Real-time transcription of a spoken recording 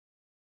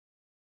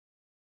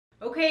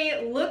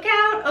Okay, look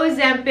out,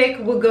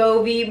 Ozempic,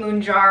 Wegovy,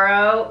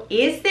 Mounjaro.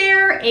 Is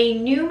there a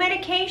new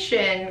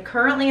medication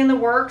currently in the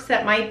works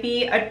that might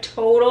be a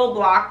total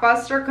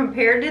blockbuster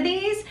compared to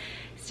these?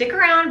 Stick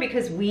around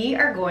because we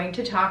are going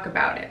to talk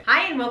about it.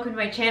 Hi and welcome to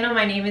my channel.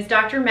 My name is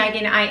Dr.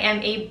 Megan. I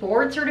am a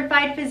board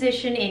certified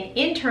physician in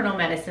internal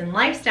medicine,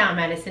 lifestyle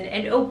medicine,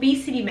 and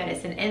obesity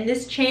medicine. And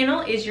this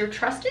channel is your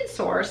trusted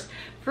source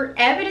for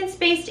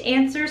evidence-based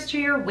answers to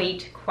your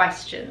weight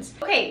questions.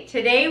 Okay,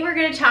 today we're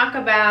going to talk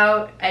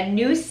about a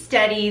new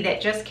study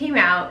that just came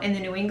out in the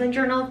New England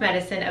Journal of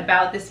Medicine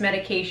about this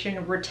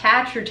medication,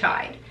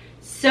 Retatrutide.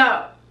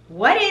 So,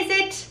 what is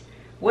it?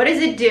 What does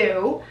it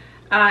do?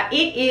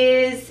 It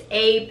is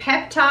a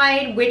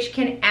peptide which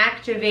can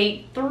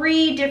activate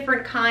 3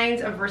 different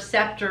kinds of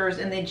receptors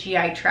in the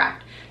GI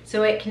tract.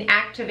 So it can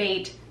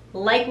activate,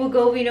 like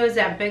Wegovy and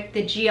Ozempic,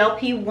 the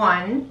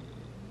GLP-1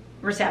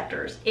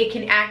 receptors. It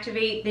can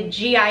activate the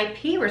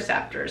GIP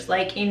receptors,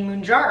 like in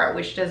Mounjaro,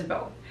 which does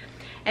both.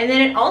 And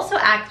then it also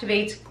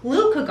activates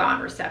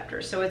glucagon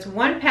receptors. So it's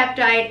one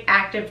peptide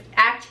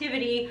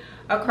activity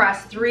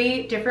across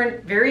 3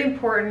 different, very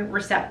important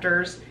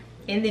receptors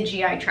in the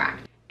GI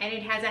tract. And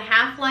it has a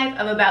half-life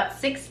of about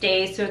 6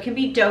 days, so it can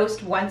be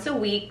dosed once a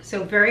week,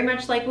 so very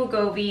much like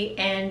Wegovy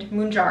and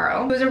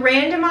Mounjaro. It was a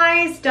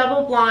randomized,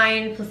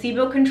 double-blind,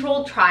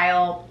 placebo-controlled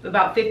trial,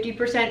 about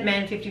 50%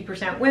 men,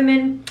 50%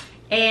 women,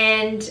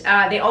 and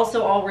they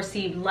also all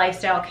received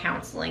lifestyle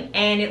counseling.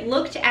 And it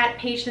looked at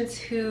patients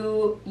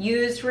who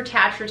used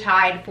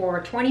Retatrutide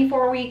for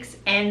 24 weeks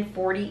and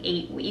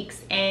 48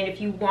 weeks. And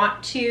if you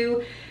want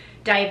to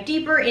dive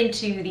deeper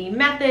into the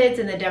methods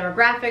and the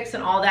demographics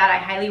and all that, I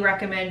highly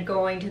recommend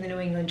going to the New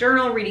England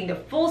Journal, reading the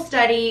full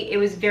study. It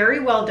was very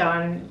well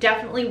done,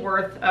 definitely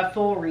worth a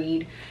full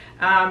read.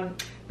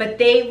 But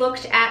they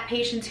looked at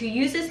patients who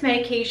use this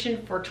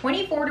medication for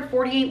 24 to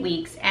 48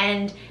 weeks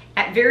and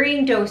at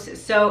varying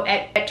doses. So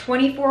at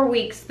 24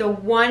 weeks, the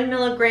 1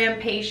 milligram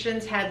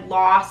patients had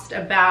lost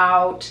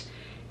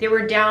they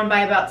were down by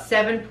about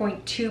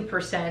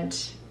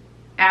 7.2%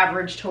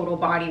 average total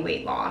body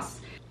weight loss.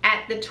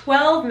 At the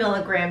 12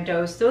 milligram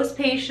dose, those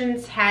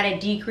patients had a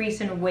decrease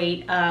in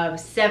weight of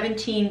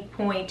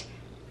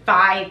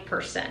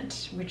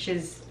 17.5%, which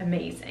is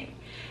amazing.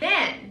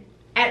 Then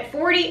at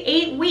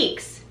 48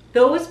 weeks,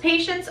 those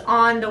patients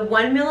on the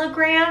 1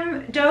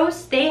 milligram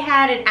dose, they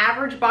had an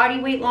average body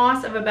weight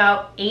loss of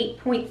about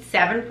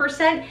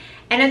 8.7%.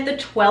 And at the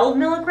 12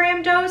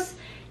 milligram dose,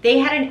 they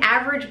had an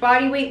average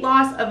body weight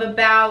loss of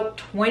about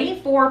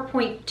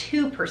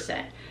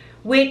 24.2%,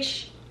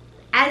 which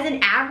as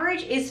an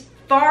average is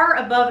far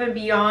above and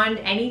beyond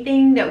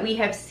anything that we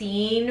have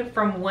seen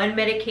from one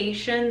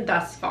medication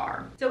thus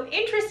far. So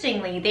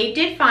interestingly, they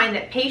did find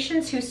that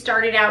patients who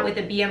started out with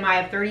a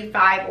BMI of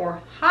 35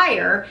 or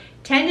higher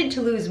tended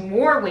to lose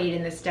more weight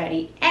in the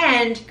study,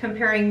 and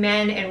comparing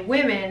men and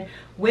women,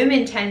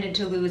 women tended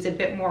to lose a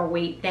bit more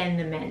weight than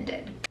the men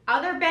did.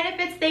 Other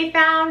benefits they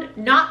found,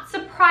 not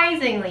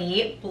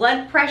surprisingly,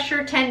 blood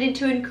pressure tended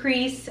to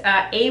increase,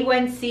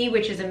 A1C,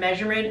 which is a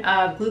measurement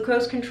of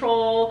glucose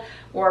control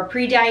or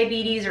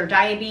prediabetes or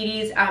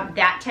diabetes,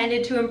 that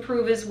tended to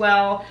improve as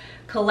well.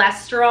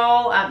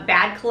 Cholesterol,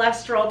 bad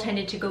cholesterol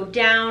tended to go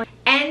down,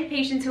 and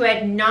patients who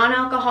had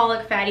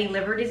non-alcoholic fatty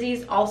liver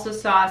disease also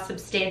saw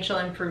substantial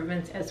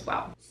improvements as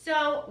well.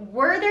 So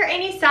were there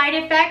any side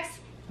effects?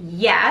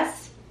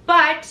 Yes,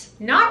 but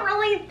not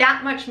really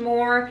that much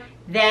more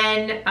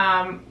than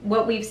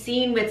what we've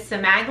seen with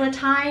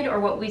semaglutide or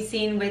what we've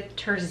seen with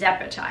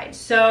tirzepatide.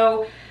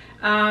 So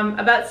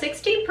about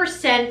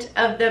 60%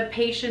 of the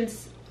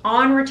patients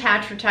on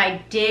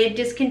Retatrutide did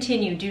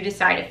discontinue due to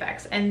side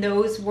effects, and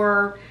those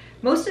were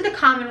most of the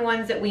common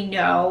ones that we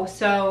know.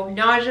 So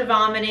nausea,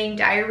 vomiting,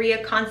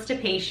 diarrhea,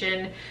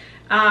 constipation.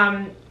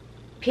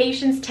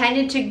 Patients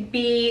tended to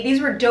be, these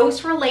were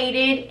dose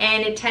related,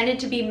 and it tended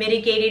to be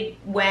mitigated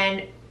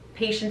when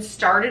patients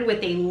started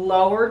with a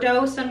lower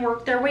dose and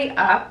worked their way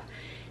up.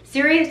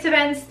 Serious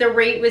events, the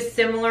rate was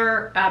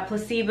similar,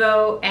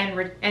 placebo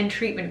and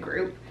treatment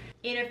group.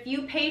 In a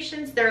few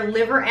patients, their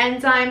liver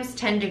enzymes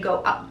tended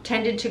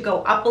to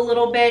go up a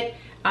little bit.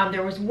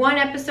 There was one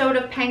episode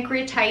of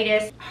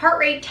pancreatitis. Heart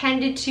rate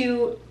tended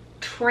to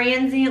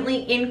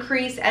transiently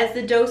increase as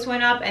the dose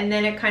went up, and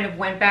then it kind of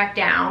went back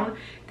down.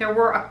 There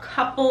were a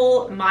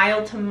couple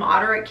mild to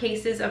moderate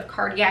cases of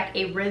cardiac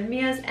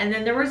arrhythmias, and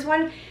then there was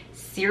one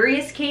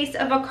serious case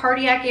of a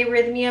cardiac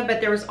arrhythmia, but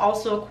there was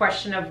also a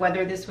question of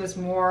whether this was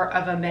more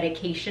of a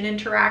medication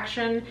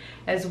interaction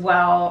as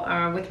well,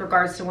 with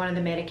regards to one of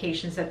the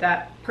medications that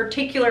that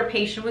particular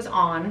patient was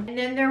on. And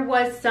then there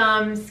was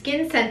some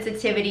skin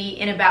sensitivity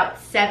in about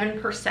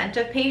 7%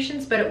 of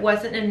patients, but it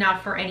wasn't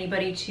enough for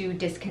anybody to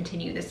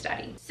discontinue the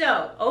study.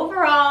 So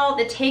overall,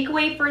 the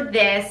takeaway for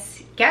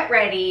this, get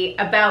ready,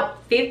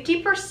 about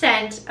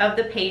 50% of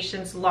the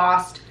patients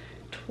lost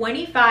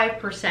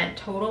 25%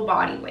 total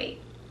body weight.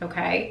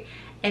 Okay,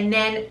 and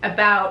then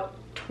about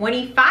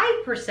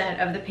 25%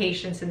 of the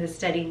patients in this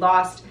study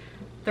lost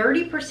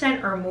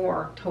 30% or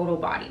more total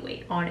body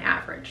weight on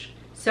average.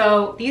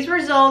 So these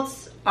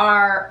results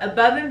are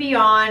above and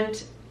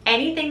beyond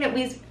anything that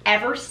we've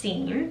ever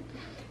seen.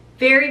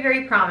 Very,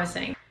 very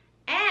promising.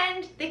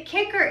 And the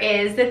kicker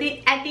is that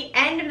at the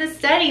end of the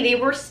study, they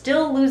were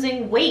still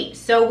losing weight.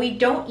 So we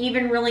don't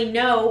even really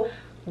know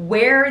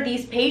where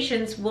these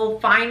patients will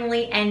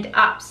finally end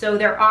up. So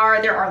there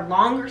are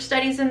longer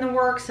studies in the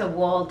works, so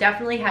we'll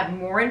definitely have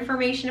more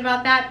information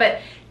about that, but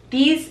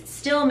these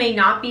still may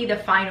not be the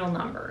final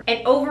number.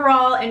 And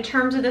overall, in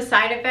terms of the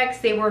side effects,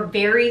 they were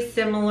very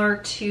similar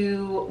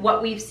to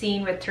what we've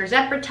seen with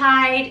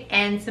tirzepatide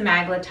and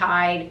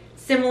semaglutide,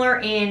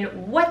 similar in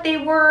what they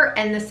were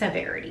and the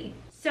severity.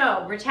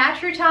 So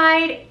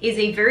retatrutide is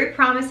a very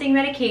promising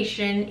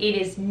medication. It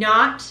is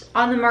not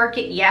on the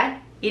market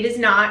yet. It is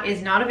not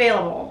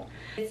available.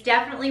 It's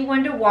definitely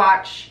one to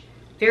watch.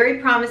 Very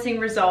promising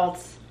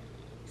results.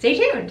 Stay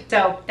tuned.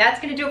 So that's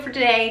gonna do it for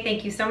today.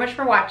 Thank you so much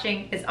for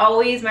watching. As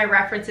always, my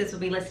references will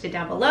be listed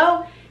down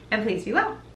below, and please be well.